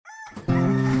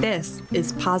This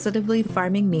is Positively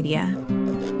Farming Media.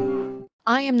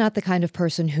 I am not the kind of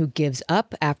person who gives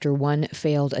up after one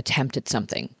failed attempt at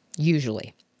something,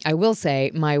 usually. I will say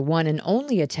my one and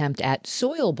only attempt at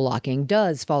soil blocking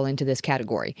does fall into this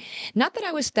category. Not that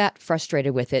I was that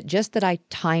frustrated with it, just that I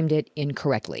timed it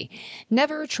incorrectly.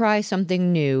 Never try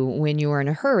something new when you are in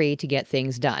a hurry to get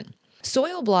things done.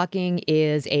 Soil blocking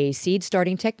is a seed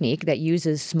starting technique that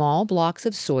uses small blocks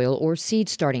of soil or seed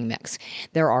starting mix.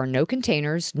 There are no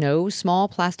containers, no small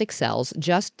plastic cells,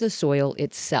 just the soil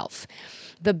itself.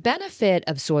 The benefit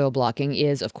of soil blocking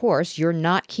is, of course, you're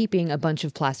not keeping a bunch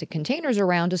of plastic containers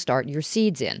around to start your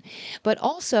seeds in. But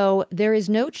also, there is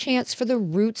no chance for the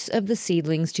roots of the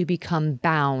seedlings to become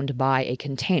bound by a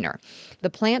container. The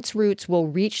plant's roots will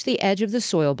reach the edge of the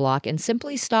soil block and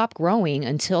simply stop growing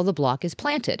until the block is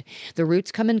planted. The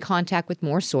roots come in contact with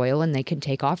more soil and they can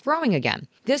take off growing again.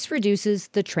 This reduces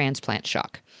the transplant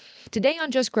shock. Today on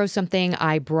Just Grow Something,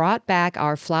 I brought back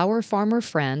our flower farmer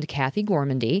friend, Kathy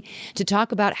Gormandy, to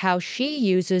talk about how she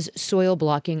uses soil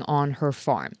blocking on her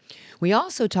farm. We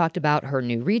also talked about her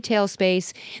new retail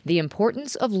space, the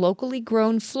importance of locally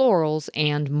grown florals,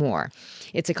 and more.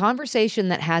 It's a conversation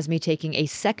that has me taking a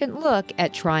second look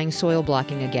at trying soil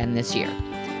blocking again this year.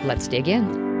 Let's dig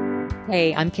in.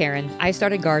 Hey, I'm Karen. I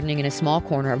started gardening in a small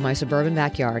corner of my suburban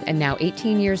backyard, and now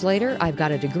 18 years later, I've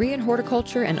got a degree in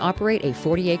horticulture and operate a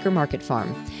 40-acre market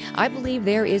farm. I believe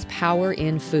there is power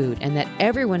in food and that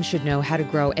everyone should know how to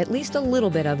grow at least a little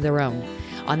bit of their own.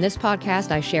 On this podcast,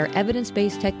 I share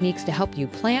evidence-based techniques to help you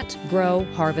plant, grow,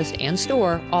 harvest, and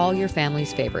store all your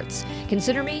family's favorites.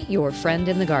 Consider me your friend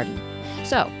in the garden.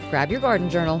 So, grab your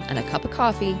garden journal and a cup of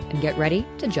coffee and get ready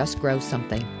to just grow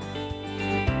something.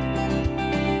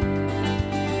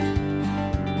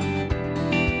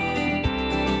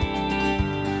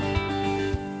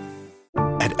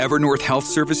 At Evernorth Health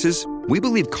Services, we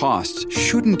believe costs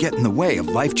shouldn't get in the way of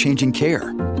life-changing care,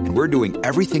 and we're doing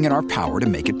everything in our power to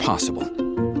make it possible.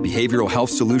 Behavioral health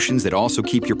solutions that also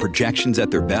keep your projections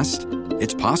at their best?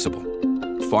 It's possible.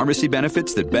 Pharmacy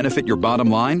benefits that benefit your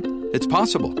bottom line? It's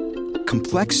possible.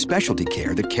 Complex specialty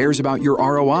care that cares about your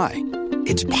ROI?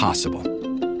 It's possible.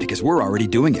 Because we're already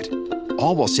doing it.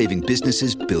 All while saving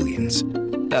businesses billions.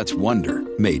 That's Wonder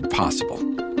made possible.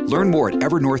 Learn more at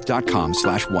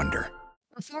evernorth.com/wonder.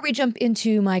 Before we jump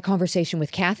into my conversation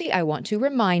with Kathy, I want to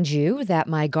remind you that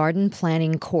my garden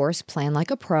planning course, Plan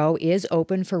Like a Pro, is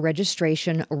open for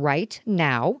registration right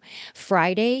now.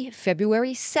 Friday,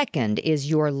 February 2nd is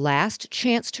your last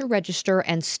chance to register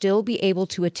and still be able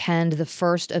to attend the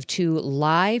first of 2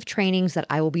 live trainings that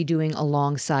I will be doing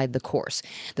alongside the course.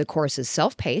 The course is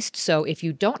self-paced, so if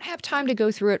you don't have time to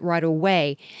go through it right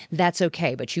away, that's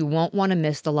okay, but you won't want to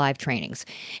miss the live trainings.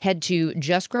 Head to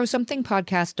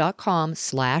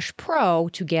justgrowsomethingpodcast.com/pro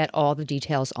to get all the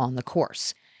details on the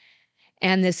course.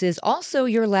 And this is also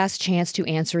your last chance to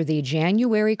answer the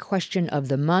January question of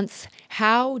the month.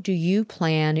 How do you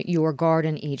plan your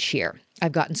garden each year?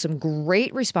 I've gotten some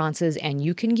great responses, and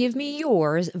you can give me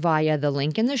yours via the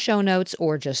link in the show notes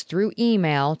or just through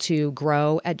email to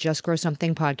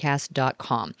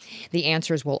grow@justgrowsomethingpodcast.com. The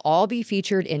answers will all be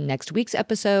featured in next week's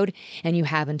episode, and you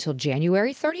have until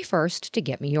January 31st to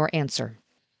get me your answer.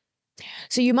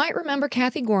 So you might remember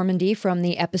Kathy Gormandy from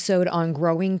the episode on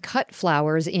growing cut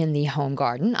flowers in the home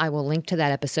garden. I will link to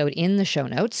that episode in the show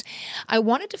notes. I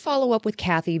wanted to follow up with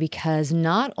Kathy because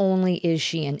not only is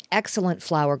she an excellent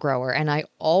flower grower, and I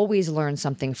always learn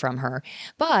something from her,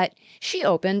 but she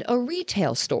opened a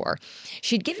retail store.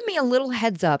 She'd given me a little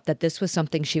heads up that this was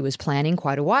something she was planning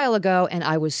quite a while ago, and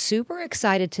I was super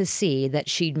excited to see that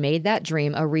she'd made that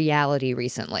dream a reality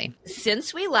recently.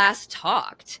 Since we last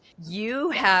talked, you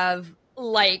have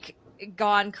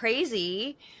gone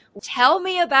crazy. Tell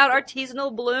me about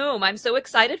Artisanal Bloom. I'm so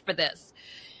excited for this.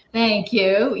 Thank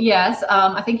you. Yes,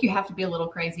 I think you have to be a little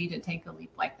crazy to take a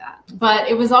leap like that. But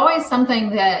it was always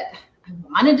something that I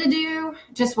wanted to do,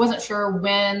 just wasn't sure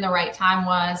when the right time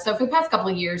was. So for the past couple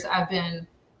of years, I've been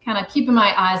kind of keeping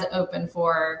my eyes open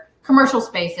for commercial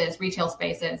spaces, retail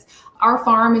spaces. Our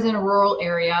farm is in a rural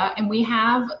area, and we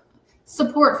have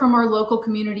support from our local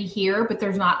community here, but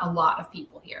there's not a lot of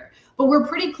people here. But we're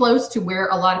pretty close to where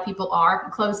a lot of people are,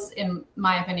 close, in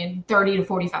my opinion, 30 to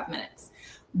 45 minutes.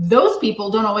 Those people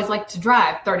don't always like to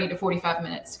drive 30 to 45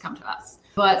 minutes to come to us.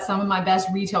 But some of my best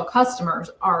retail customers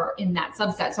are in that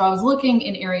subset. So I was looking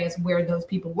in areas where those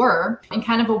people were and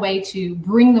kind of a way to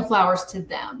bring the flowers to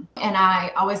them. And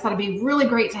I always thought it'd be really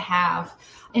great to have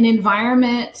an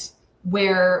environment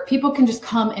where people can just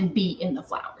come and be in the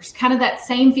flowers. Kind of that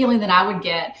same feeling that I would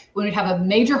get when we'd have a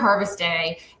major harvest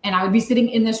day and I would be sitting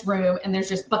in this room and there's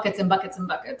just buckets and buckets and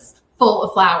buckets full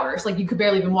of flowers. Like you could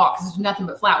barely even walk because there's nothing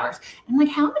but flowers. And like,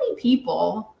 how many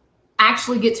people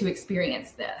actually get to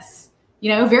experience this?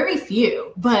 Very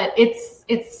few, but it's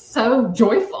so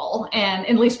joyful. And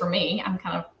at least for me, I'm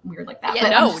kind of weird like that. Yeah,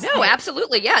 but no,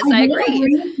 absolutely. Yes, I agree.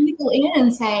 Bring people in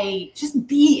and say, just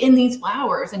be in these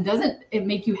flowers. And doesn't it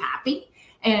make you happy?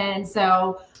 And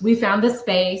so we found this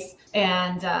space,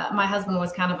 and my husband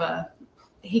was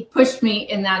he pushed me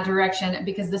in that direction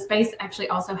because the space actually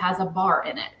also has a bar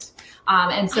in it.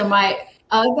 And so my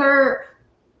other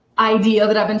idea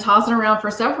that I've been tossing around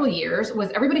for several years was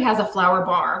everybody has a flower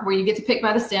bar where you get to pick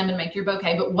by the stem and make your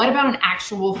bouquet. But what about an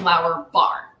actual flower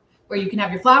bar where you can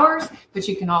have your flowers, but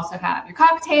you can also have your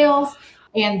cocktails?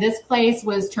 And this place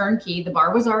was turnkey. The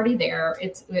bar was already there.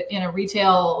 It's in a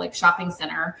retail shopping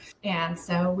center. And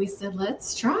so we said,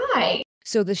 let's try.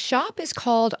 So the shop is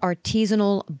called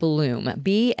Artisanal Bloom,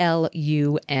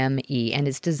 B-L-U-M-E, and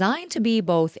it's designed to be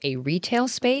both a retail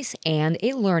space and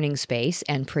a learning space,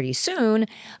 and pretty soon,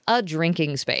 a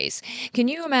drinking space. Can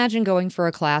you imagine going for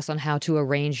a class on how to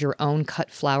arrange your own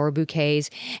cut flower bouquets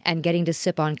and getting to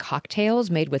sip on cocktails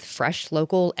made with fresh,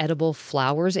 local, edible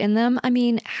flowers in them? I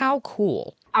mean, how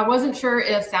cool. I wasn't sure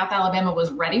if South Alabama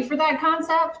was ready for that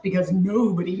concept because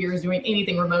nobody here is doing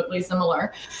anything remotely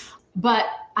similar. But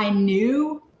I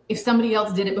knew if somebody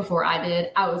else did it before I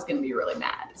did, I was going to be really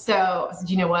mad. So I said,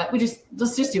 you know what?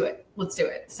 Let's just do it. Let's do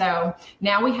it. So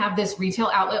now we have this retail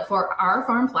outlet for our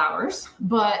farm flowers,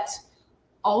 but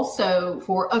also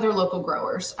for other local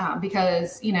growers,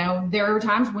 because, there are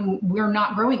times when we're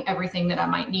not growing everything that I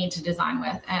might need to design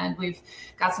with. And we've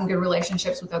got some good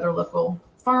relationships with other local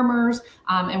farmers,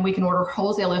 and we can order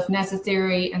wholesale if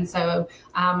necessary. And so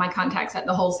my contacts at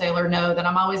the wholesaler know that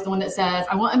I'm always the one that says,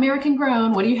 I want American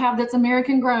grown. What do you have that's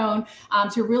American grown?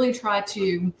 To really try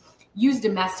to use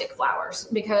domestic flowers,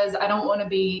 because I don't want to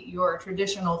be your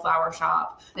traditional flower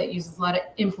shop that uses a lot of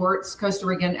imports, Costa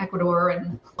Rica and Ecuador,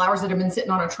 and flowers that have been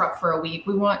sitting on a truck for a week.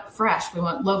 We want fresh, we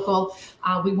want local,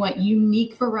 we want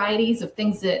unique varieties of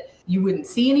things that you wouldn't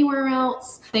see anywhere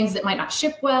else, things that might not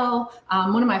ship well.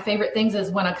 One of my favorite things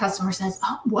is when a customer says,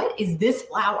 oh, what is this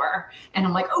flower? And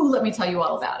I'm like, oh, let me tell you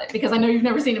all about it, because I know you've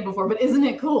never seen it before, but isn't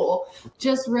it cool?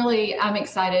 Just really, I'm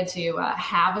excited to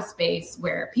have a space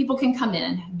where people can come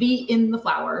in, be in the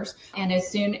flowers. And as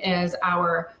soon as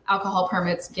our alcohol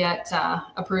permits get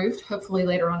approved, hopefully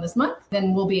later on this month,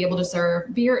 then we'll be able to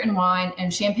serve beer and wine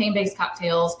and champagne-based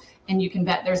cocktails. And you can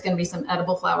bet there's going to be some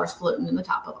edible flowers floating in the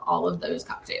top of all of those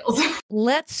cocktails.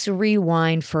 Let's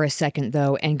rewind for a second,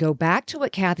 though, and go back to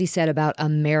what Kathy said about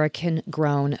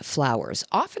American-grown flowers.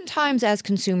 Oftentimes, as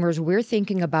consumers, we're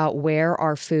thinking about where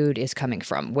our food is coming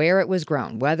from, where it was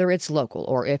grown, whether it's local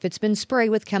or if it's been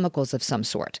sprayed with chemicals of some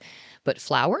sort. But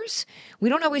flowers? We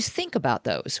don't always think about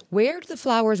those. Where do the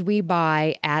flowers we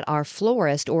buy at our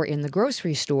florist or in the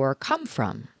grocery store come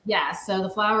from? Yeah, so the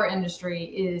flower industry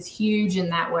is huge in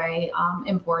that way.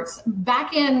 Imports.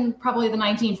 Back in probably the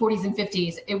 1940s and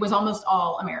 50s, it was almost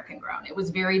all American grown. It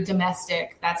was very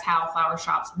domestic. That's how flower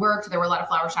shops worked. There were a lot of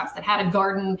flower shops that had a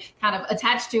garden kind of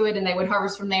attached to it, and they would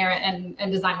harvest from there and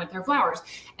design with their flowers.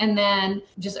 And then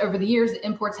just over the years, the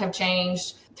imports have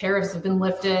changed. Tariffs have been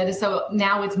lifted. So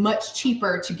now it's much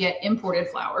cheaper to get imported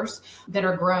flowers that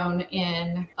are grown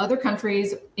in other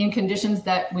countries in conditions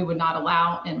that we would not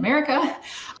allow in America.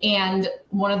 And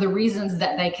one of the reasons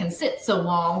that they can sit so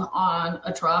long on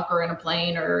a truck or in a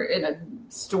plane or in a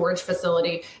storage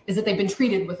facility is that they've been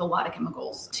treated with a lot of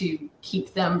chemicals to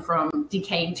keep them from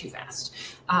decaying too fast.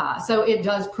 So it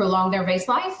does prolong their vase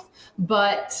life,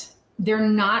 but they're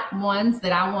not ones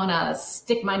that I want to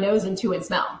stick my nose into and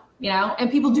smell. And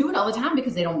people do it all the time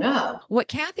because they don't know. What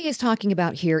Kathy is talking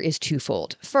about here is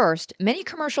twofold. First, many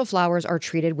commercial flowers are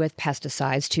treated with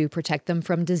pesticides to protect them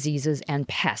from diseases and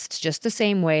pests, just the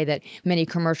same way that many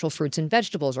commercial fruits and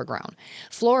vegetables are grown.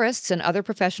 Florists and other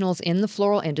professionals in the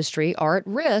floral industry are at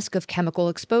risk of chemical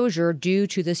exposure due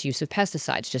to this use of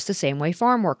pesticides, just the same way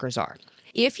farm workers are.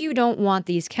 If you don't want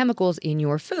these chemicals in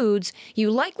your foods, you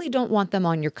likely don't want them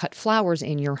on your cut flowers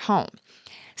in your home.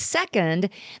 Second,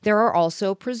 there are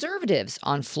also preservatives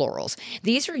on florals.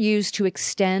 These are used to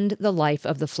extend the life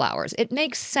of the flowers. It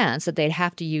makes sense that they'd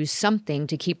have to use something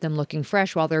to keep them looking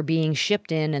fresh while they're being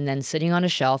shipped in and then sitting on a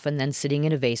shelf and then sitting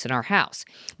in a vase in our house.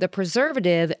 The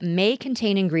preservative may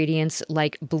contain ingredients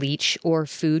like bleach or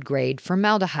food-grade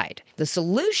formaldehyde. The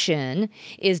solution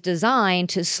is designed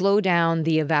to slow down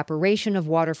the evaporation of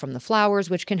water from the flowers,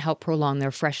 which can help prolong their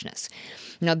freshness.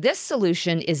 Now, this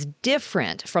solution is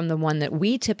different from the one that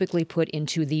we typically put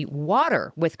into the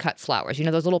water with cut flowers. You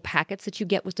know, those little packets that you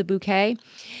get with the bouquet?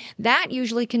 That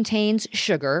usually contains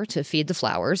sugar to feed the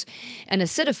flowers, an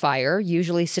acidifier,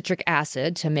 usually citric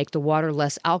acid to make the water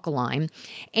less alkaline,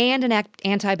 and an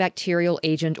antibacterial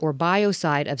agent or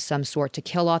biocide of some sort to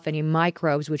kill off any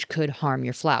microbes which could harm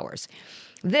your flowers.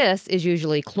 This is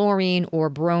usually chlorine or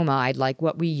bromide, like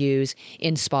what we use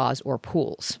in spas or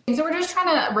pools. So we're just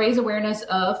trying to raise awareness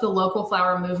of the local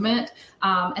flower movement.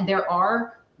 And there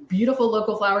are beautiful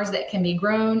local flowers that can be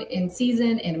grown in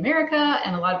season in America,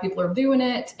 and a lot of people are doing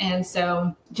it. And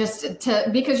so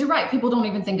because you're right, people don't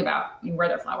even think about where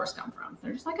their flowers come from.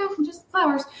 They're just like, oh, just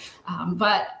flowers.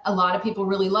 But a lot of people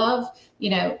really love,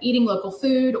 eating local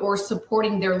food or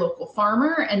supporting their local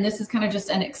farmer. And this is kind of just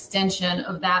an extension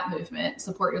of that movement.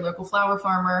 Support your local flower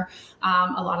farmer.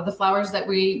 A lot of the flowers that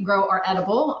we grow are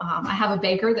edible. I have a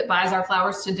baker that buys our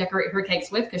flowers to decorate her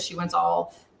cakes with because she wants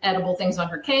all edible things on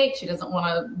her cake. She doesn't want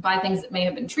to buy things that may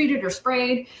have been treated or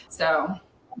sprayed. So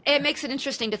it makes it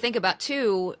interesting to think about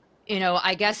too.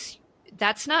 I guess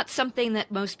that's not something that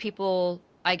most people,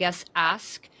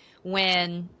 ask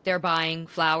when they're buying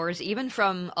flowers, even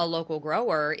from a local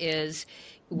grower, is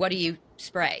what do you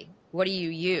spray? What do you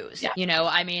use? Yeah.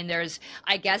 There's,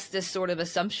 this sort of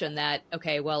assumption that,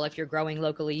 okay, well, if you're growing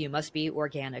locally, you must be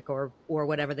organic or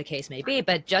whatever the case may be.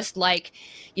 But just like,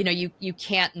 you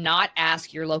can't not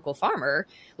ask your local farmer,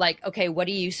 like, okay, what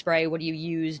do you spray? What do you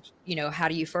use? How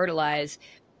do you fertilize?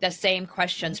 The same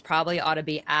questions probably ought to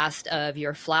be asked of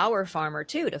your flower farmer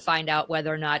too, to find out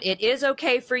whether or not it is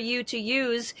okay for you to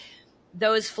use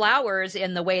those flowers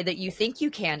in the way that you think you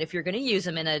can. If you're going to use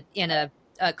them in a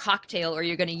cocktail, or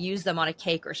you're going to use them on a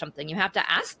cake or something, you have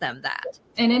to ask them that.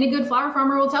 And any good flower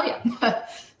farmer will tell you.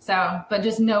 But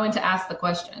just knowing to ask the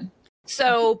question.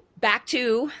 So back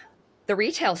to the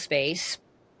retail space,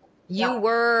 you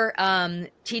were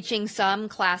teaching some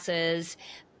classes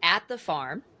at the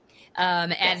farm.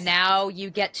 And now you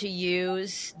get to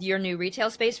use your new retail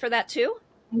space for that too?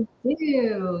 I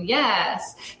do,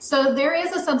 yes. So there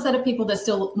is a subset of people that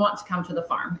still want to come to the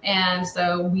farm. And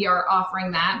so we are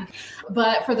offering that.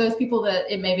 But for those people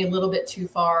that it may be a little bit too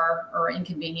far or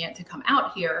inconvenient to come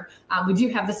out here, we do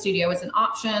have the studio as an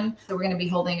option. So we're going to be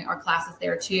holding our classes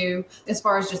there too. As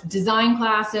far as just design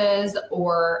classes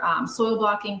or soil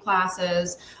blocking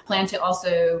classes, plan to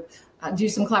also do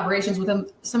some collaborations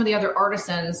with some of the other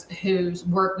artisans whose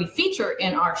work we feature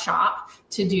in our shop,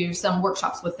 to do some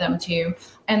workshops with them too.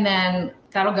 And then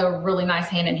that'll go really nice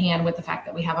hand in hand with the fact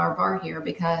that we have our bar here,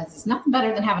 because it's nothing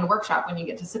better than having a workshop when you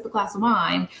get to sip a glass of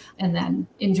wine and then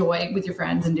enjoy with your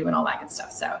friends and doing all that good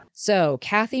stuff. So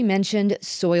Kathy mentioned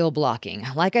soil blocking.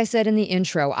 Like I said in the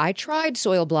intro, I tried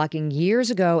soil blocking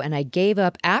years ago and I gave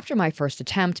up after my first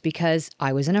attempt because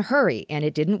I was in a hurry and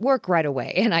it didn't work right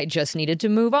away and I just needed to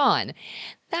move on.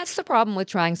 That's the problem with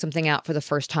trying something out for the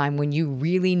first time. When you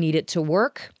really need it to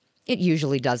work, it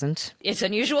usually doesn't. It's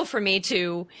unusual for me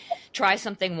to try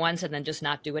something once and then just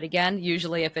not do it again.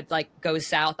 Usually if it goes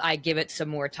south, I give it some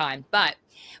more time. But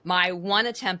my one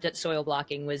attempt at soil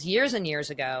blocking was years and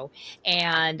years ago,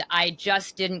 and I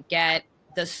just didn't get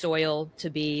the soil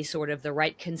to be sort of the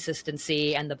right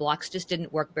consistency, and the blocks just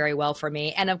didn't work very well for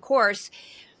me. And of course,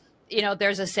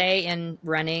 there's a say in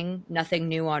running, nothing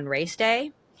new on race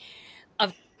day.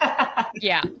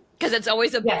 Yeah. Because it's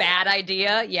always a bad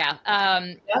idea. Yeah.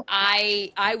 Yep.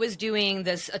 I was doing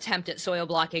this attempt at soil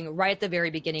blocking right at the very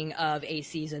beginning of a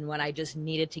season when I just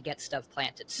needed to get stuff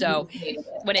planted. So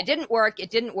when it didn't work,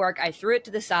 I threw it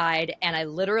to the side and I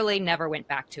literally never went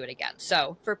back to it again.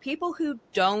 So for people who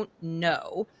don't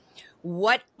know,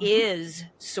 what is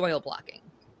soil blocking?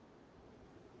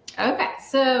 Okay,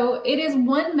 so it is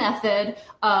one method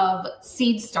of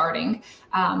seed starting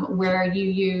where you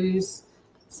use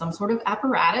some sort of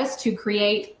apparatus to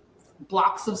create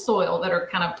blocks of soil that are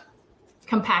kind of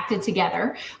compacted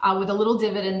together with a little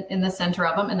divot in the center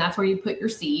of them. And that's where you put your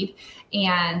seed.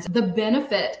 And the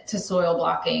benefit to soil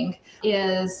blocking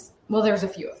is, well, there's a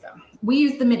few of them. We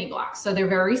use the mini blocks, so they're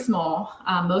very small.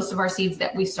 Most of our seeds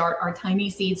that we start are tiny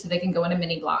seeds, so they can go in a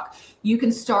mini block. You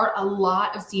can start a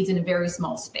lot of seeds in a very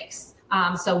small space.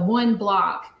 So one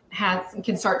block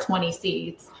can start 20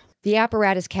 seeds. The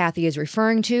apparatus Kathy is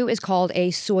referring to is called a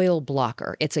soil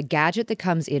blocker. It's a gadget that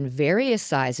comes in various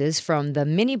sizes, from the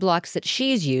mini blocks that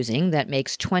she's using that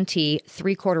makes 20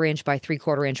 3/4 inch by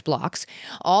 3/4 inch blocks,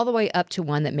 all the way up to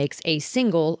one that makes a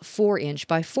single 4-inch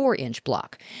by 4-inch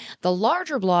block. The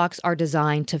larger blocks are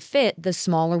designed to fit the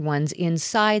smaller ones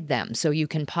inside them, so you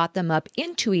can pot them up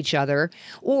into each other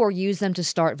or use them to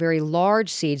start very large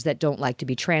seeds that don't like to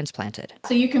be transplanted.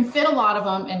 So you can fit a lot of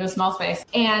them into a small space,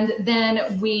 and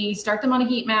then we start them on a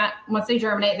heat mat. Once they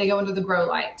germinate, they go into the grow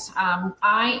light.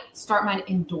 I start mine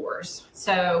indoors.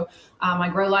 So my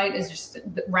grow light is just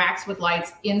racks with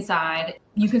lights inside.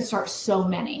 You can start so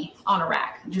many on a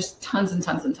rack, just tons and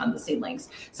tons and tons of seedlings.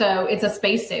 So it's a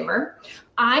space saver.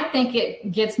 I think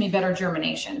it gets me better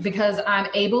germination because I'm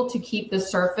able to keep the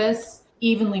surface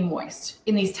evenly moist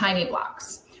in these tiny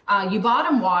blocks. You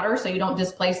bottom water so you don't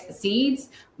displace the seeds,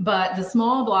 but the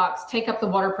small blocks take up the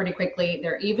water pretty quickly.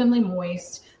 They're evenly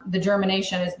moist. The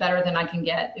germination is better than I can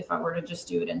get if I were to just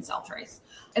do it in cell trays.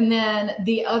 And then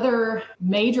the other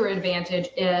major advantage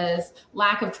is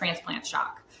lack of transplant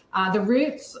shock. The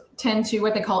roots tend to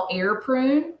what they call air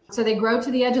prune. So they grow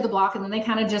to the edge of the block and then they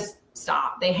kind of just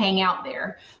stop. They hang out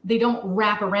there. They don't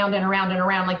wrap around and around and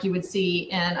around like you would see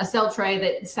in a cell tray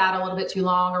that sat a little bit too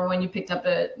long, or when you picked up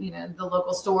the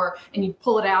local store and you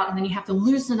pull it out and then you have to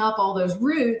loosen up all those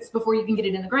roots before you can get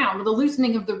it in the ground. Well, the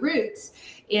loosening of the roots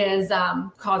is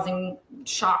causing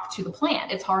shock to the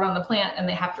plant. It's hard on the plant and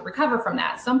they have to recover from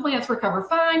that. Some plants recover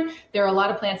fine. There are a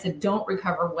lot of plants that don't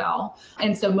recover well.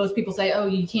 And so most people say, oh,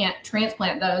 you can't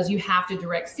transplant those. You have to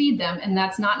direct seed them. And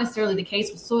that's not necessarily the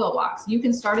case with soil blocks. You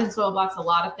can start in soil blocks a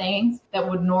lot of things that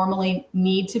would normally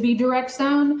need to be direct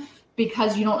sown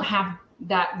because you don't have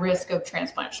that risk of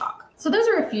transplant shock. So those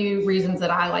are a few reasons that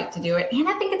I like to do it. And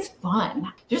I think it's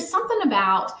fun. There's something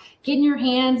about getting your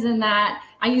hands in that.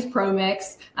 I use Pro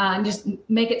Mix and just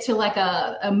make it to like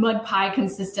a mud pie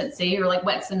consistency or like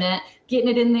wet cement, getting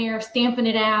it in there, stamping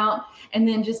it out, and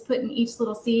then just putting each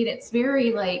little seed. It's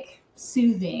very like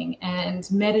soothing and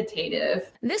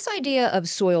meditative. This idea of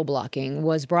soil blocking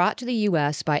was brought to the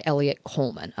U.S. by Elliot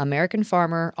Coleman, American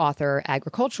farmer, author,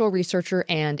 agricultural researcher,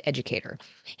 and educator.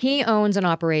 He owns and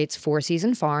operates Four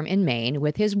Season Farm in Maine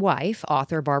with his wife,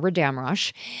 author Barbara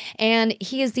Damrosch, and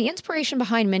he is the inspiration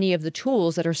behind many of the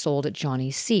tools that are sold at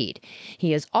Johnny's Seed.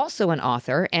 He is also an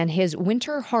author, and his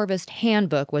Winter Harvest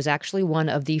Handbook was actually one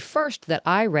of the first that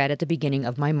I read at the beginning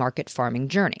of my market farming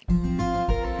journey.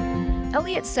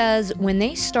 Elliot says when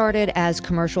they started as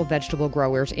commercial vegetable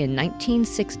growers in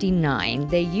 1969,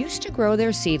 they used to grow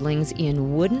their seedlings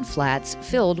in wooden flats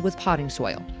filled with potting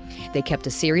soil. They kept a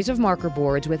series of marker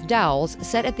boards with dowels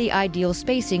set at the ideal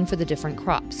spacing for the different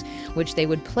crops, which they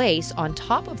would place on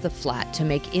top of the flat to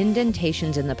make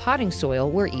indentations in the potting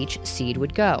soil where each seed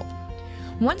would go.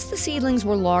 Once the seedlings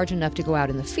were large enough to go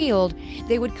out in the field,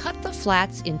 they would cut the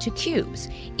flats into cubes,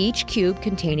 each cube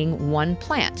containing one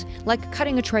plant, like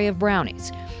cutting a tray of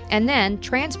brownies, and then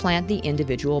transplant the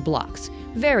individual blocks.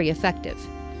 Very effective.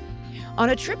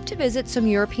 On a trip to visit some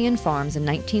European farms in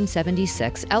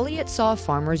 1976, Elliot saw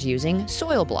farmers using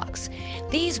soil blocks.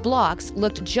 These blocks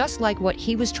looked just like what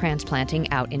he was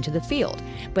transplanting out into the field,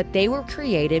 but they were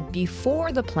created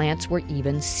before the plants were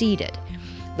even seeded.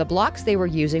 The blocks they were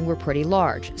using were pretty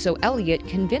large, so Elliot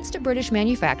convinced a British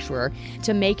manufacturer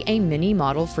to make a mini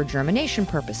model for germination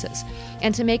purposes,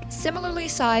 and to make similarly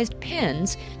sized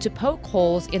pins to poke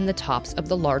holes in the tops of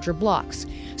the larger blocks,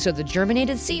 so the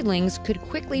germinated seedlings could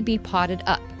quickly be potted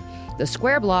up, the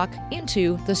square block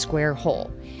into the square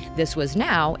hole. This was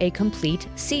now a complete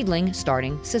seedling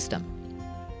starting system.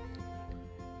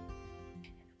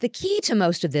 The key to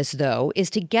most of this, though, is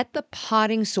to get the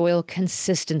potting soil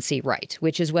consistency right,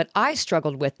 which is what I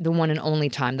struggled with the one and only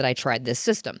time that I tried this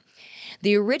system.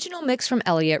 The original mix from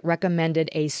Elliot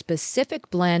recommended a specific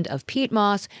blend of peat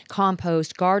moss,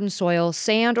 compost, garden soil,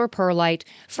 sand or perlite,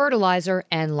 fertilizer,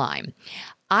 and lime.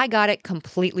 I got it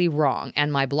completely wrong,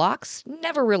 and my blocks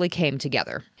never really came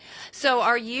together. So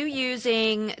are you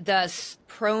using the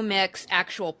Pro Mix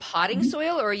actual potting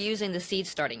soil, or are you using the seed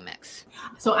starting mix?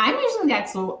 So I'm using the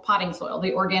actual potting soil,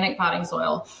 the organic potting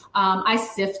soil. I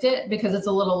sift it because it's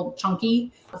a little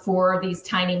chunky for these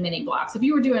tiny mini blocks. If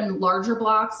you were doing larger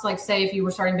blocks, like say if you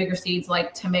were starting bigger seeds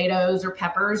like tomatoes or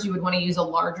peppers, you would want to use a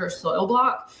larger soil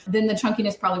block. Then the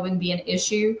chunkiness probably wouldn't be an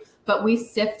issue. But we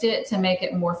sift it to make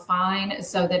it more fine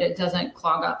so that it doesn't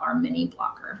clog up our mini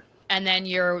blocker. And then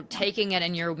you're taking it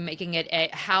and you're making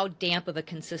it how damp of a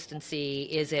consistency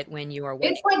is it when you are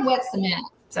wet? It's like wet cement.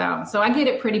 So I get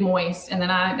it pretty moist, and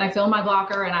then I fill my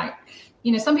blocker,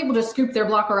 and some people just scoop their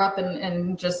blocker up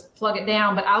and just plug it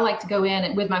down, but I like to go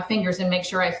in with my fingers and make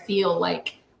sure I feel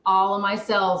like all of my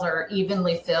cells are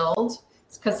evenly filled,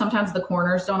 because sometimes the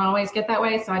corners don't always get that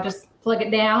way. So I just plug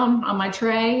it down on my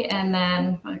tray and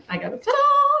then I go,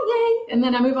 ta-da, yay. And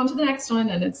then I move on to the next one,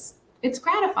 and it's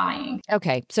gratifying.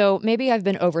 Okay, so maybe I've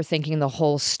been overthinking the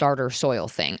whole starter soil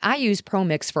thing. I use Pro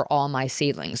Mix for all my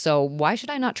seedlings, so why should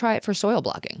I not try it for soil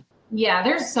blocking? Yeah,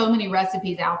 there's so many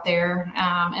recipes out there.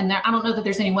 And I don't know that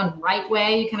there's any one right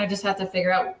way. You kind of just have to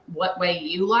figure out what way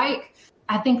you like.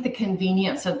 I think the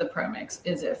convenience of the Pro Mix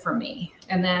is it for me.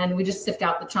 And then we just sift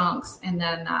out the chunks. And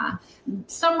then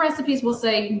some recipes will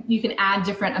say you can add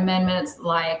different amendments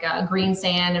like green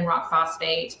sand and rock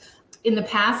phosphate. In the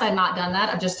past, I've not done that.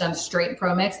 I've just done straight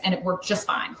Pro Mix, and it worked just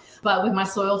fine. But with my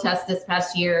soil test this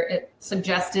past year, it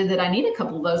suggested that I need a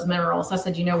couple of those minerals. I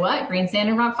said, you know what? Green sand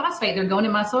and rock phosphate, they're going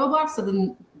in my soil blocks. So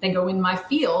then they go in my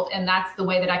field. And that's the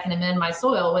way that I can amend my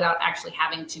soil without actually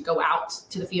having to go out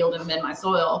to the field and amend my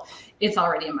soil. It's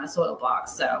already in my soil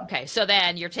blocks. So okay, so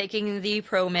then you're taking the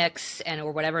Pro Mix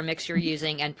or whatever mix you're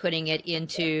using and putting it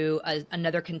into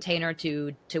another container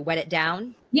to wet it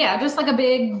down? Yeah, just like a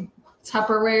big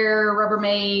Tupperware,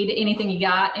 Rubbermaid, anything you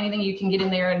got, anything you can get in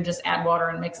there, and just add water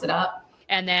and mix it up.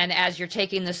 And then as you're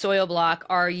taking the soil block,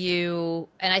 and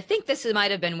I think this might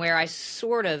have been where I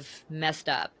sort of messed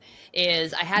up,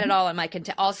 is I had it all in my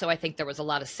also I think there was a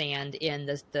lot of sand in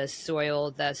the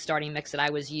soil, the starting mix that I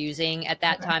was using at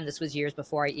that time. This was years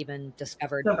before I even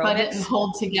discovered So Pro it Mix. didn't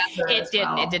hold together.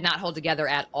 It did not hold together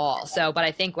at all. So, but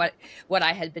I think what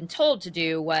I had been told to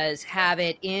do was have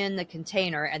it in the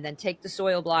container and then take the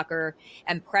soil blocker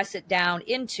and press it down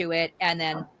into it and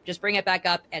then just bring it back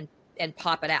up and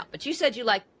pop it out. But you said you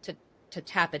like to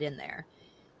tap it in there.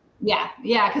 Yeah,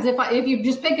 because if you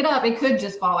just pick it up, it could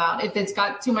just fall out if it's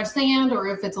got too much sand or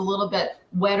if it's a little bit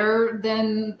wetter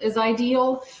than is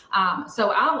ideal.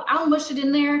 So I'll mush it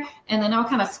in there, and then I'll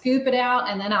kind of scoop it out,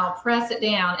 and then I'll press it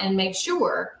down and make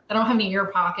sure I don't have any air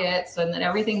pockets and that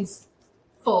everything's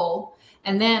full.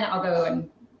 And then I'll go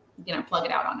and plug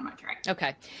it out onto my tray.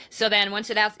 Okay, so then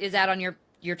once it is out on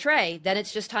your tray, then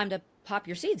it's just time to pop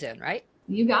your seeds in, right?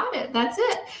 You got it. That's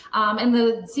it. And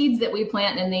the seeds that we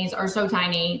plant in these are so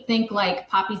tiny. Think like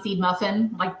poppy seed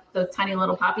muffin, like the tiny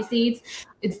little poppy seeds.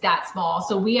 It's that small.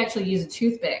 So we actually use a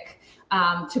toothpick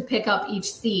to pick up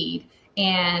each seed.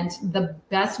 And the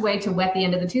best way to wet the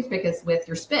end of the toothpick is with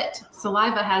your spit.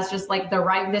 Saliva has just like the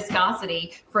right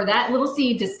viscosity for that little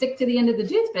seed to stick to the end of the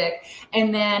toothpick.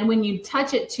 And then when you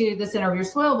touch it to the center of your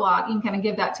soil block, you can kind of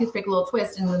give that toothpick a little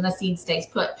twist, and then the seed stays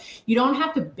put. You don't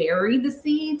have to bury the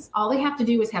seeds. All they have to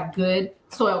do is have good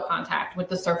soil contact with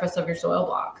the surface of your soil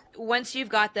block. Once you've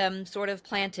got them sort of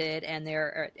planted and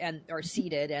or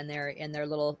seeded and they're in their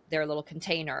little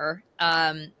container,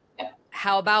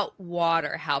 how about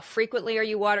water? How frequently are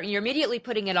you watering? You're immediately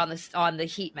putting it on the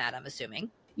heat mat, I'm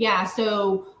assuming. Yeah.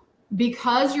 So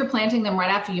because you're planting them right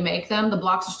after you make them, the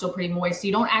blocks are still pretty moist. So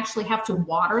you don't actually have to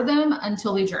water them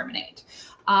until they germinate.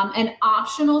 An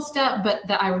optional step, but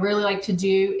that I really like to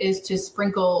do, is to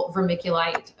sprinkle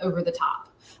vermiculite over the top.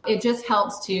 It just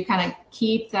helps to kind of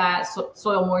keep that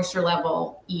soil moisture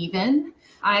level even.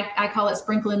 I call it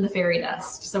sprinkling the fairy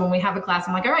dust. So when we have a class,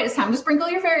 I'm like, all right, it's time to sprinkle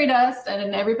your fairy dust. And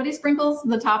then everybody sprinkles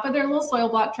the top of their little soil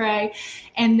block tray.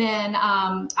 And then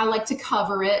I like to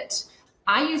cover it.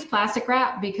 I use plastic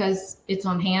wrap because it's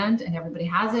on hand and everybody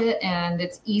has it and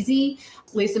it's easy.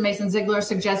 Lisa Mason-Ziegler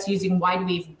suggests using wide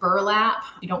weave burlap.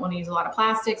 You don't want to use a lot of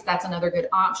plastics. That's another good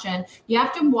option. You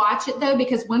have to watch it though,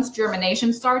 because once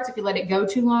germination starts, if you let it go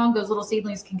too long, those little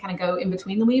seedlings can kind of go in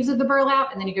between the weaves of the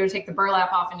burlap, and then you go to take the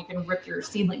burlap off and you can rip your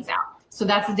seedlings out. So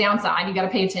that's the downside. You got to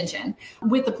pay attention.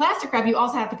 With the plastic wrap, you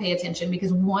also have to pay attention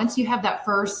because once you have that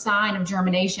first sign of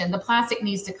germination, the plastic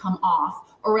needs to come off,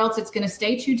 or else it's going to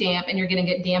stay too damp and you're going to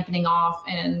get dampening off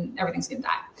and everything's going to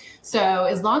die. So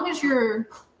as long as you're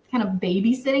kind of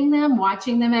babysitting them,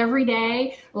 watching them every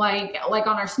day, like on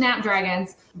our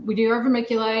Snapdragons, we do our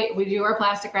vermiculite, we do our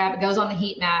plastic wrap, it goes on the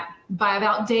heat mat. By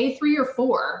about day 3 or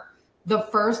 4, the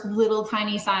first little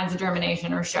tiny signs of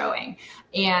germination are showing,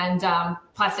 and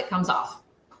plastic comes off.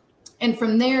 And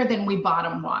from there, then we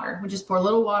bottom water. We just pour a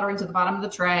little water into the bottom of the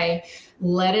tray,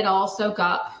 let it all soak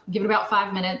up, give it about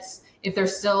 5 minutes. If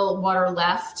there's still water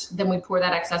left, then we pour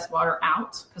that excess water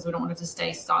out because we don't want it to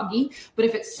stay soggy. But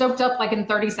if it's soaked up like in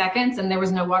 30 seconds and there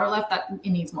was no water left, it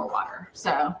needs more water.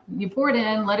 So you pour it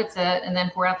in, let it sit, and then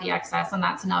pour out the excess, and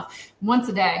that's enough. Once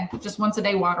a day, just once a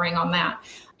day watering on that.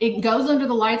 It goes under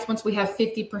the lights once we have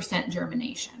 50%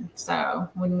 germination. So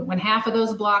when half of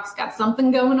those blocks got something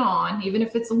going on, even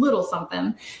if it's a little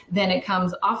something, then it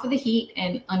comes off of the heat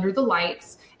and under the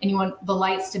lights, and you want the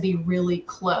lights to be really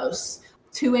close.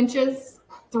 2 inches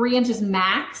 3 inches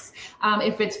max.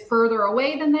 If it's further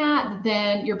away than that,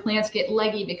 then your plants get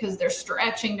leggy because they're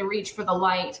stretching to reach for the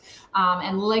light.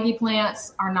 And leggy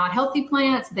plants are not healthy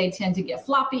plants. They tend to get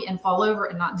floppy and fall over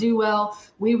and not do well.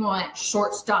 We want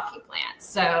short, stocky plants.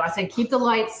 So I say keep the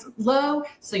lights low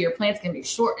so your plants can be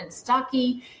short and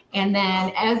stocky. And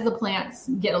then as the plants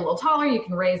get a little taller, you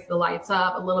can raise the lights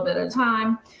up a little bit at a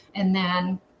time. And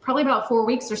then probably about 4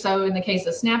 weeks or so, in the case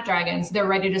of snapdragons, they're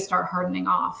ready to start hardening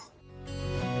off.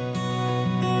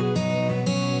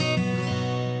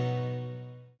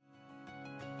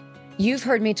 You've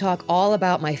heard me talk all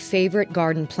about my favorite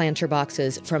garden planter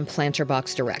boxes from Planter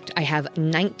Box Direct. I have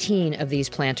 19 of these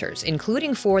planters,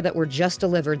 including 4 that were just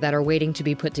delivered that are waiting to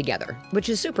be put together, which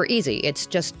is super easy. It's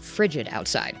just frigid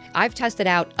outside. I've tested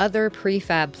out other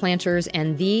prefab planters,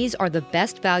 and these are the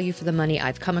best value for the money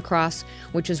I've come across,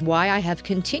 which is why I have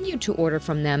continued to order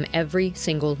from them every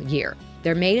single year.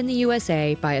 They're made in the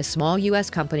USA by a small US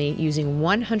company using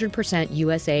 100%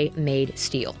 USA-made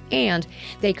steel. And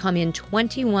they come in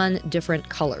 21 different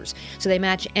colors, so they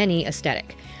match any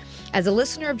aesthetic. As a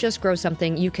listener of Just Grow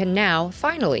Something, you can now,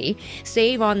 finally,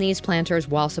 save on these planters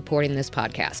while supporting this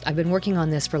podcast. I've been working on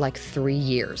this for like 3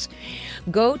 years.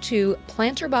 Go to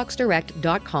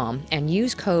planterboxdirect.com and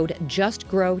use code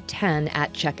JustGrow10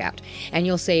 at checkout, and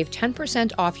you'll save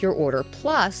 10% off your order,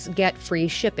 plus get free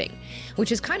shipping,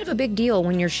 which is kind of a big deal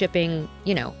when you're shipping,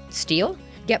 steel.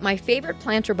 Get my favorite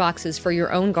planter boxes for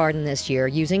your own garden this year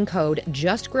using code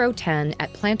JustGrow10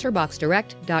 at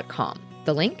planterboxdirect.com.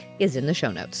 The link is in the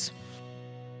show notes.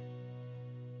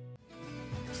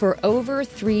 For over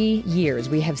 3 years,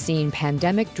 we have seen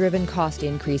pandemic-driven cost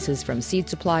increases from seed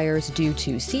suppliers due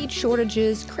to seed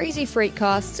shortages, crazy freight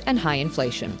costs, and high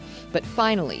inflation. But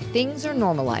finally, things are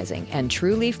normalizing, and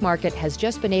True Leaf Market has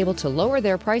just been able to lower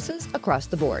their prices across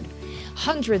the board.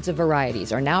 Hundreds of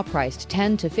varieties are now priced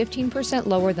 10 to 15%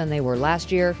 lower than they were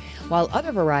last year, while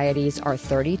other varieties are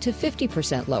 30 to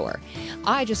 50% lower.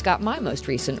 I just got my most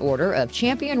recent order of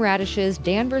Champion radishes,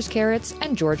 Danvers carrots,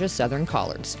 and Georgia Southern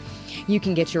collards. You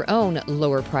can get your own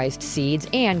lower-priced seeds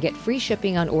and get free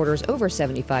shipping on orders over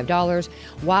 $75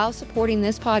 while supporting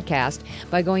this podcast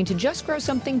by going to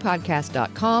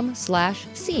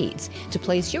justgrowsomethingpodcast.com/seeds to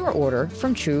place your order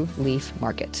from True Leaf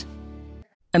Market.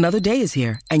 Another day is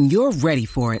here, and you're ready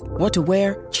for it. What to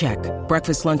wear? Check.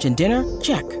 Breakfast, lunch, and dinner?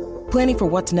 Check. Planning for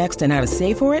what's next and how to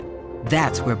save for it?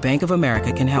 That's where Bank of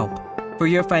America can help. For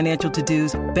your financial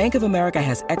to-dos, Bank of America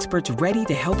has experts ready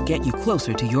to help get you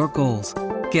closer to your goals.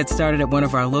 Get started at one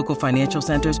of our local financial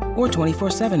centers or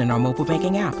 24/7 in our mobile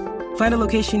banking app. Find a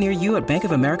location near you at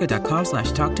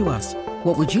bankofamerica.com/talktous.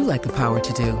 What would you like the power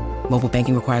to do? Mobile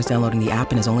banking requires downloading the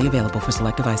app and is only available for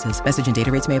select devices. Message and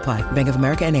data rates may apply. Bank of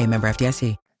America NA, member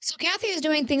FDIC. So Kathy is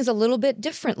doing things a little bit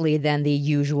differently than the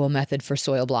usual method for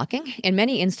soil blocking. In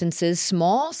many instances,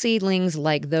 small seedlings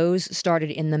like those started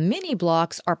in the mini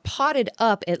blocks are potted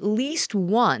up at least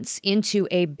once into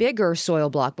a bigger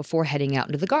soil block before heading out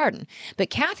into the garden.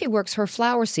 But Kathy works her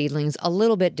flower seedlings a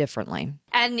little bit differently.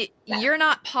 And you're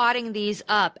not potting these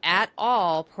up at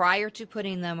all prior to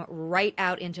putting them right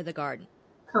out into the garden.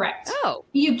 Correct. Oh.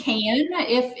 You can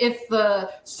if the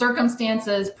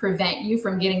circumstances prevent you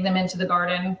from getting them into the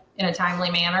garden in a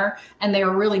timely manner and they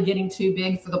are really getting too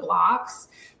big for the blocks,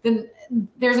 then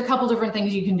there's a couple different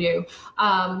things you can do.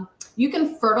 You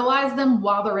can fertilize them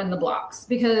while they're in the blocks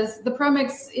because the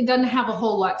ProMix, it doesn't have a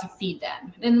whole lot to feed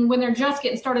them. And when they're just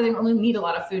getting started, they don't really need a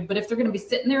lot of food. But if they're going to be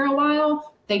sitting there a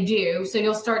while, they do. So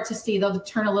you'll start to see they'll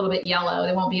turn a little bit yellow.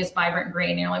 They won't be as vibrant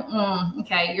green. You're like,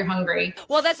 okay, you're hungry.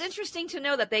 Well, that's interesting to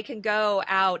know that they can go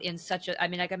out in such a, I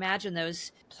mean, I can imagine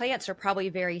those plants are probably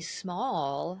very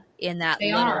small in that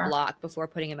little block before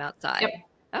putting them outside. Yep.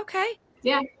 Okay.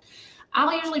 Yeah.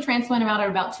 I'll usually transplant them out at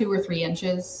about 2 or 3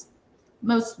 inches.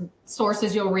 Most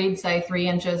sources you'll read say 3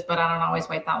 inches, but I don't always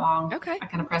wait that long. Okay. I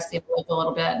kind of press the envelope a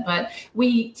little bit, but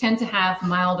we tend to have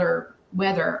milder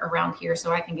weather around here,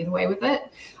 so I can get away with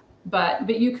it. But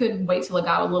you could wait till it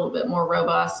got a little bit more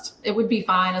robust. It would be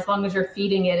fine as long as you're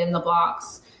feeding it in the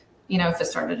blocks, if it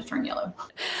started to turn yellow.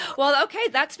 Well, okay,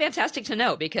 that's fantastic to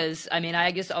know because, I mean,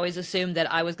 I just always assumed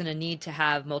that I was going to need to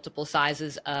have multiple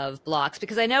sizes of blocks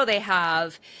because I know they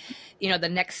have, the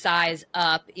next size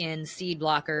up in seed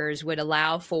blockers would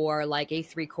allow for like a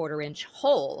 3/4 inch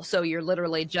hole. So you're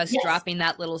literally just dropping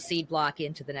that little seed block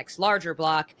into the next larger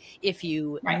block if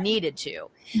you needed to.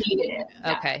 Needed it.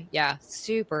 Yeah. Okay. Yeah.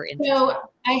 Super interesting.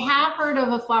 So I have heard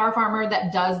of a flower farmer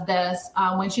that does this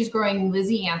when she's growing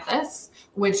Lysianthus,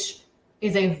 which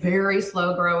is a very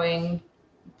slow growing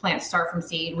plants start from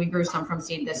seed. We grew some from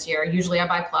seed this year. Usually I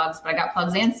buy plugs, but I got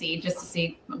plugs and seed just to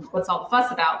see what's all the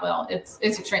fuss about. Well, it's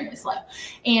extremely slow.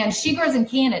 And she grows in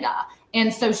Canada.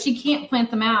 And so she can't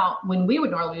plant them out when we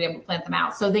would normally be able to plant them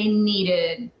out. So they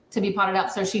needed to be potted up.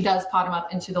 So she does pot them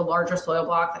up into the larger soil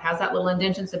block that has that little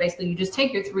indentation. So basically you just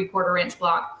take your 3/4 inch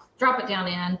block, drop it down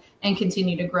in, and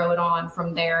continue to grow it on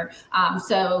from there.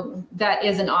 So that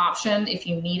is an option if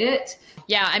you need it.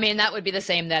 Yeah, I mean, that would be the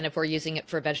same then if we're using it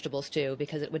for vegetables too,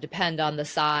 because it would depend on the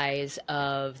size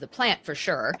of the plant for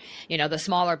sure. You know, the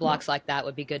smaller blocks like that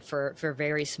would be good for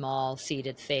very small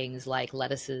seeded things like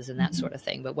lettuces and that sort of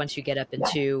thing. But once you get up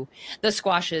into the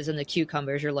squashes and the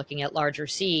cucumbers, you're looking at larger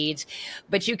seeds,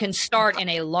 but you can start in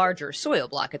a larger soil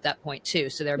block at that point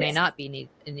too. So there may not be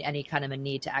any kind of a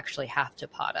need to actually have to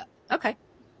pot up. Okay.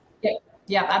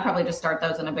 Yeah, I'd probably just start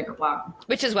those in a bigger block.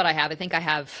 Which is what I have.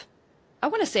 I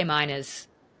want to say mine is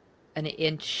an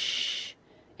inch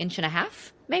and a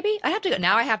half, maybe. I have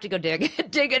to go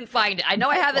dig and find it. I know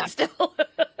I have it still.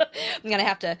 I'm going to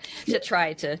have to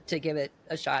try to give it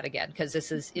a shot again, because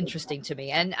this is interesting to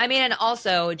me. And I mean, and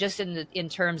also just in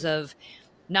terms of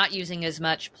not using as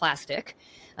much plastic,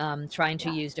 trying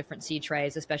to use different seed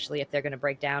trays, especially if they're going to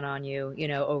break down on you,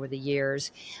 over the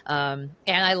years. And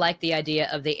I like the idea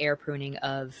of the air pruning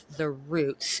of the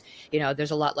roots. There's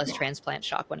a lot less transplant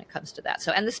shock when it comes to that.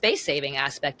 So, and the space saving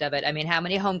aspect of it. I mean, how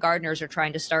many home gardeners are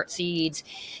trying to start seeds,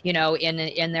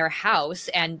 in their house,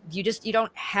 and you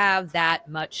don't have that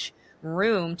much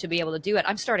room to be able to do it.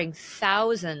 I'm starting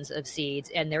thousands of seeds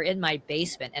and they're in my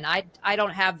basement, and I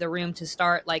don't have the room to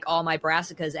start like all my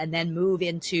brassicas and then move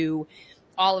into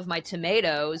all of my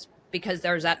tomatoes, because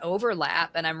there's that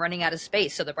overlap and I'm running out of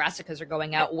space. So the brassicas are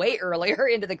going out way earlier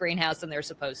into the greenhouse than they're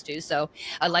supposed to. So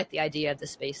I like the idea of the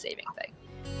space saving thing.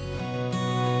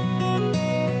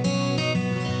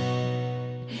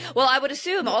 Well, I would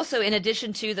assume also, in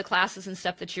addition to the classes and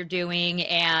stuff that you're doing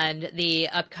and the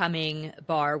upcoming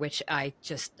bar, which I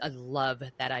love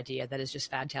that idea. That is just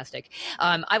fantastic.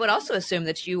 I would also assume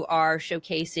that you are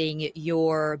showcasing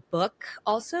your book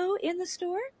also in the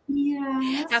store.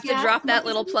 Yeah. Have to drop that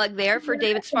little plug there for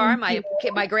David's Farm. My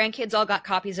grandkids all got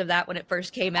copies of that when it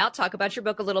first came out. Talk about your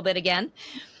book a little bit again.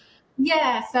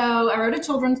 Yeah, so I wrote a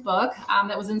children's book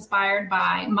that was inspired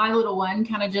by my little one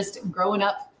kind of just growing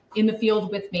up in the field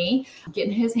with me,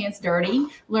 getting his hands dirty,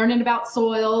 learning about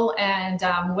soil and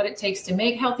what it takes to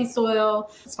make healthy soil,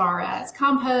 as far as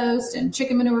compost and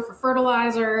chicken manure for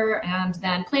fertilizer, and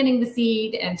then planting the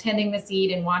seed and tending the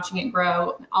seed and watching it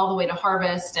grow all the way to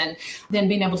harvest, and then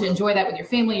being able to enjoy that with your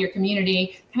family, your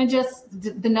community, kind of just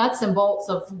the nuts and bolts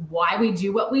of why we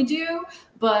do what we do,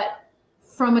 but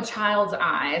from a child's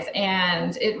eyes.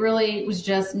 And it really was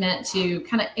just meant to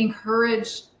kind of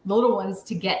encourage the little ones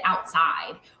to get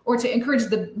outside, or to encourage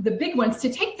the big ones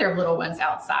to take their little ones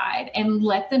outside and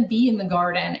let them be in the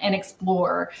garden and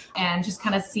explore and just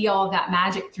kind of see all of that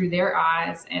magic through their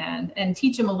eyes, and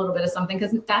teach them a little bit of something,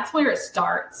 because that's where it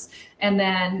starts. And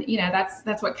then,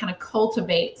 that's what kind of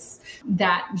cultivates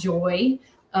that joy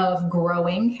of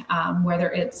growing,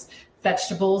 whether it's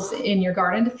vegetables in your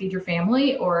garden to feed your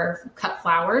family, or cut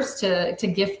flowers to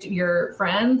gift your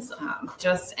friends,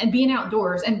 and being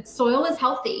outdoors. And soil is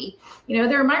healthy.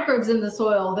 There are microbes in the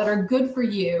soil that are good for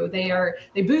you. They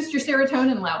boost your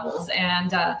serotonin levels.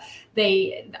 And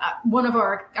one of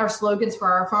our slogans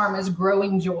for our farm is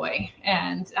growing joy.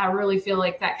 And I really feel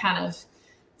like that kind of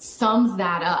sums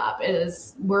that up.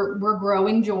 Is we're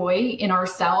growing joy in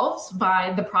ourselves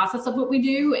by the process of what we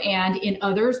do, and in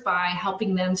others by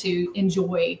helping them to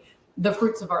enjoy the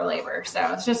fruits of our labor.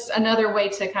 So it's just another way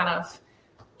to kind of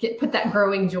put that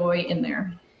growing joy in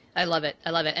there. I love it.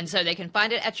 And so they can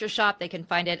find it at your shop. They can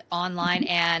find it online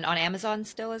and on Amazon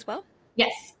still as well?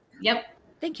 Yes. Yep.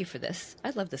 Thank you for this.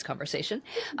 I love this conversation.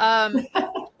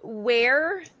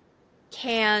 Where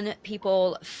can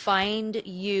people find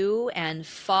you and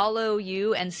follow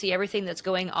you and see everything that's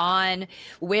going on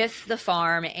with the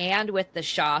farm and with the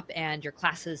shop and your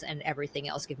classes and everything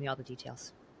else? Give me all the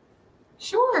details.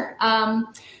 Sure.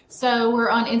 So we're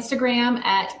on Instagram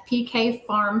at PK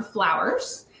Farm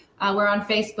Flowers. We're on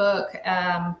Facebook,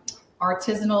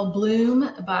 Artisanal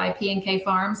Bloom by P&K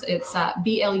Farms. It's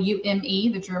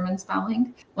BLUME, the German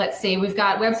spelling. Let's see, we've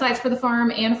got websites for the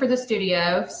farm and for the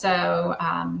studio. So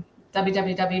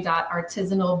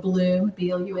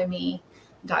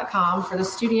www.artisanalbloom.com for the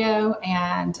studio,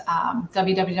 and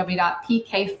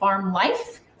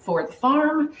www.pkfarmlife for the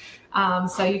farm.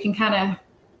 So you can kind of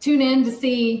tune in to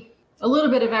see a little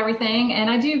bit of everything. And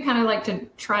I do kind of like to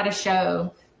try to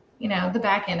show, the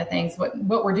back end of things,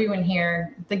 what we're doing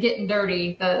here, the getting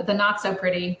dirty, the not so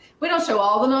pretty. We don't show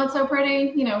all the not so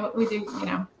pretty, we do,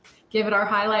 give it our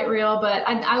highlight reel, but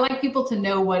I like people to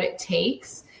know what it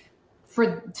takes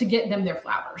to get them their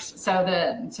flowers. So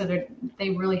they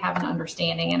really have an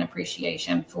understanding and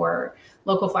appreciation for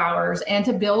local flowers and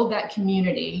to build that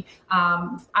community.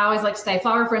 I always like to say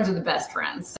flower friends are the best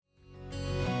friends.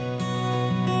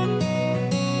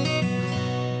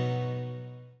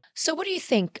 So what do you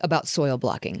think about soil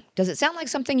blocking? Does it sound like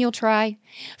something you'll try?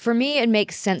 For me, it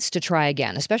makes sense to try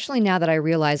again, especially now that I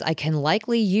realize I can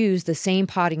likely use the same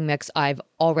potting mix I've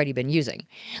already been using.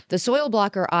 The soil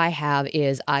blocker I have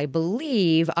is, I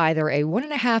believe, either a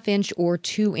 1.5 inch or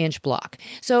 2 inch block.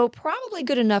 So probably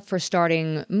good enough for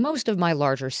starting most of my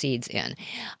larger seeds in.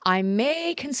 I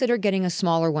may consider getting a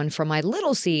smaller one for my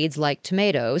little seeds like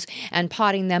tomatoes and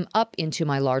potting them up into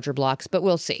my larger blocks, but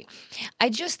we'll see. I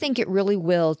just think it really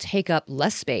will take up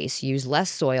less space, use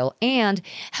less soil, and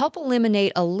help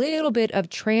eliminate a little bit of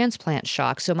transplant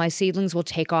shock so my seedlings will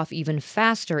take off even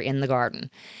faster in the garden.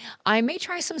 I may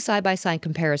try some side-by-side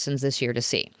comparisons this year to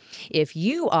see. If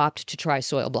you opt to try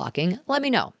soil blocking, let me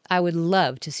know. I would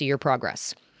love to see your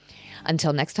progress.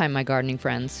 Until next time, my gardening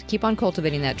friends, keep on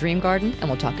cultivating that dream garden, and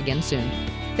we'll talk again soon.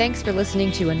 Thanks for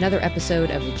listening to another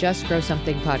episode of the Just Grow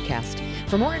Something podcast.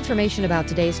 For more information about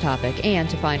today's topic and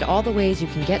to find all the ways you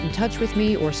can get in touch with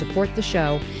me or support the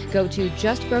show, go to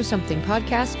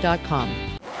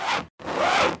justgrowsomethingpodcast.com.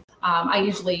 I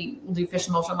usually do fish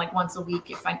emulsion like once a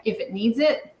week if it needs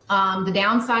it. The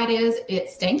downside is it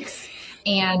stinks.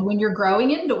 And when you're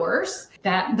growing indoors,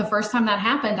 the first time that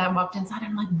happened, I walked inside.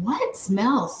 I'm like, what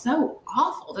smells so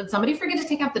awful? Did somebody forget to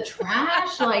take out the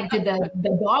trash? Like, did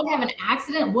the dog have an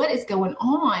accident? What is going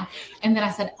on? And then I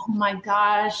said, oh my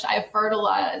gosh, I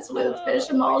fertilized with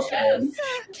fish emulsion.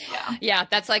 Yeah,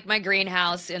 that's like my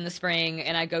greenhouse in the spring,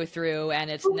 and I go through, and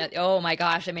it's oh my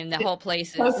gosh. I mean, the whole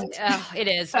place is it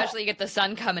is. Especially you get the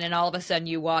sun coming, and all of a sudden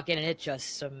you walk in, and it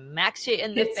just smacks you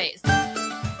in the face.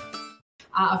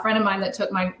 A friend of mine that took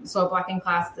my soil blocking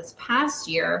class this past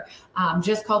year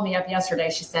just called me up yesterday.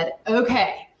 She said,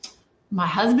 okay, my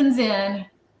husband's in.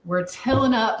 We're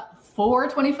tilling up 4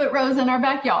 20-foot rows in our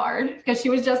backyard because she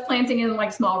was just planting in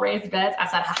like small raised beds. I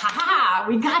said, ha,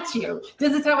 we got you.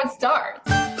 This is how it starts.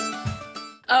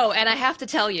 Oh, and I have to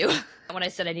tell you, when I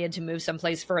said I needed to move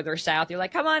someplace further south, you're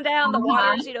like, come on down. The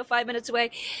water's, 5 minutes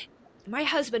away. My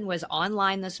husband was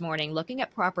online this morning looking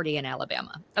at property in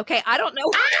Alabama. Okay, I don't know.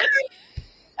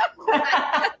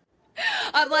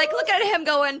 I'm like looking at him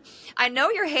going, I know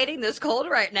you're hating this cold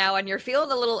right now and you're feeling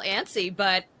a little antsy,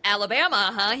 but Alabama,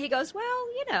 huh? He goes, well,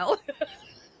 I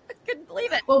couldn't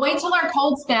believe it. Well, wait till our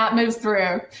cold snap moves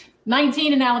through.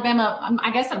 19 in Alabama.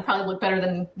 I guess that'd probably look better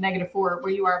than -4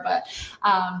 where you are, but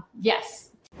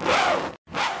yes.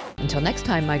 Until next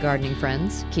time, my gardening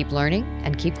friends, keep learning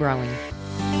and keep growing.